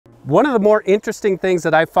One of the more interesting things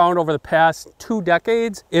that I found over the past 2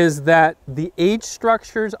 decades is that the age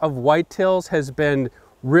structures of whitetails has been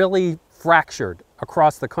really fractured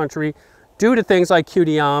across the country due to things like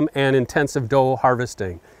QDM and intensive doe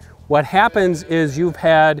harvesting. What happens is you've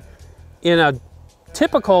had, in a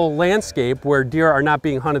typical landscape where deer are not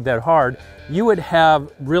being hunted that hard, you would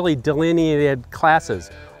have really delineated classes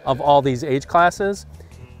of all these age classes,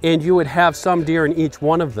 and you would have some deer in each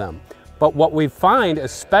one of them. But what we find,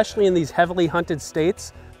 especially in these heavily hunted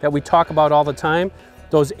states that we talk about all the time,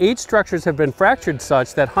 those age structures have been fractured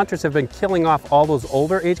such that hunters have been killing off all those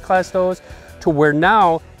older age class does, to where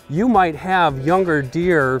now you might have younger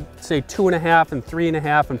deer, say 2.5 and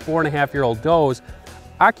 3.5 and 4.5-year-old does,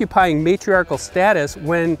 occupying matriarchal status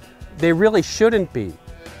when they really shouldn't be.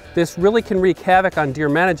 This really can wreak havoc on deer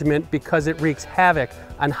management because it wreaks havoc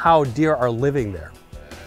on how deer are living there.